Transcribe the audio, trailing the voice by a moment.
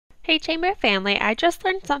Hey Chamber family, I just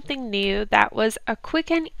learned something new that was a quick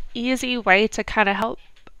and easy way to kind of help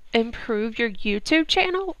improve your YouTube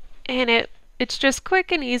channel, and it's just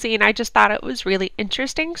quick and easy, and I just thought it was really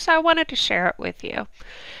interesting, so I wanted to share it with you.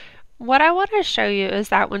 What I want to show you is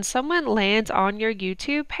that when someone lands on your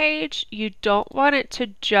YouTube page, you don't want it to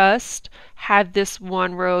just have this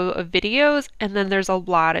one row of videos and then there's a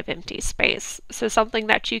lot of empty space. So something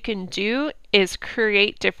that you can do is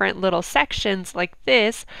create different little sections like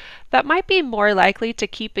this that might be more likely to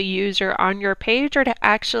keep a user on your page or to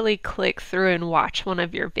actually click through and watch one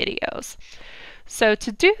of your videos. So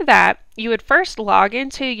to do that, you would first log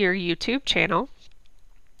into your YouTube channel.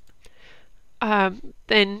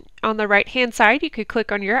 Then on the right hand side, you could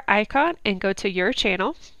click on your icon and go to your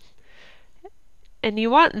channel. And you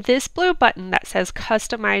want this blue button that says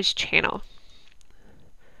Customize Channel.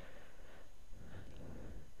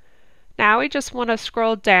 Now we just want to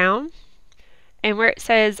scroll down, and where it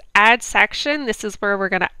says Add Section, this is where we're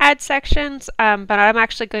going to add sections, but I'm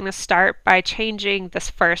actually going to start by changing this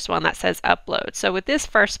first one that says Upload. So with this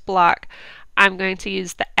first block, I'm going to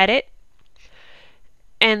use the Edit,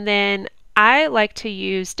 and then I like to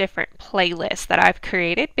use different playlists that I've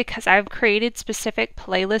created because I've created specific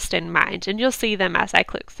playlists in mind, and you'll see them as I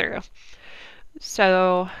click through.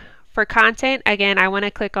 So for content, again, I want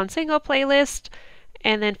to click on single playlist,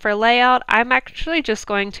 and then for layout, I'm actually just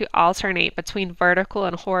going to alternate between vertical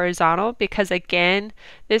and horizontal because again,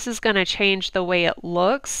 this is going to change the way it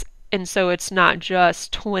looks, and so it's not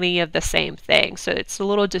just 20 of the same thing. So it's a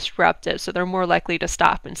little disruptive, so they're more likely to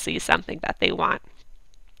stop and see something that they want.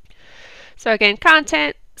 So again,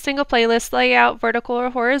 content, single playlist, layout, vertical or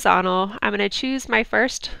horizontal. I'm going to choose my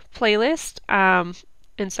first playlist.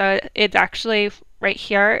 And so it actually right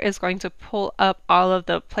here is going to pull up all of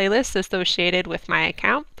the playlists associated with my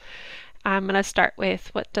account. I'm going to start with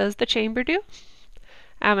What Does the Chamber Do?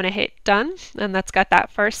 I'm going to hit Done, and that's got that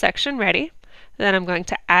first section ready. Then I'm going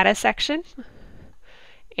to add a section.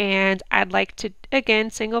 And I'd like to, again,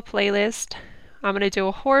 single playlist. I'm going to do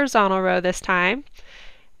a horizontal row this time.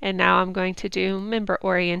 And now I'm going to do member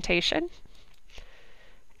orientation.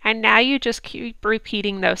 And now you just keep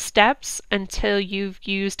repeating those steps until you've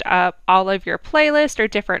used up all of your playlists or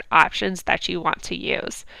different options that you want to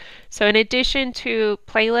use. So in addition to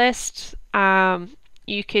playlists,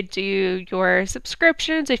 you could do your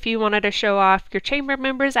subscriptions if you wanted to show off your chamber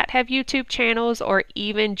members that have YouTube channels, or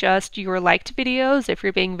even just your liked videos if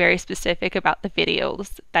you're being very specific about the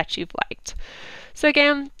videos that you've liked. So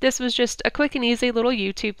again, this was just a quick and easy little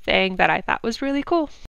YouTube thing that I thought was really cool.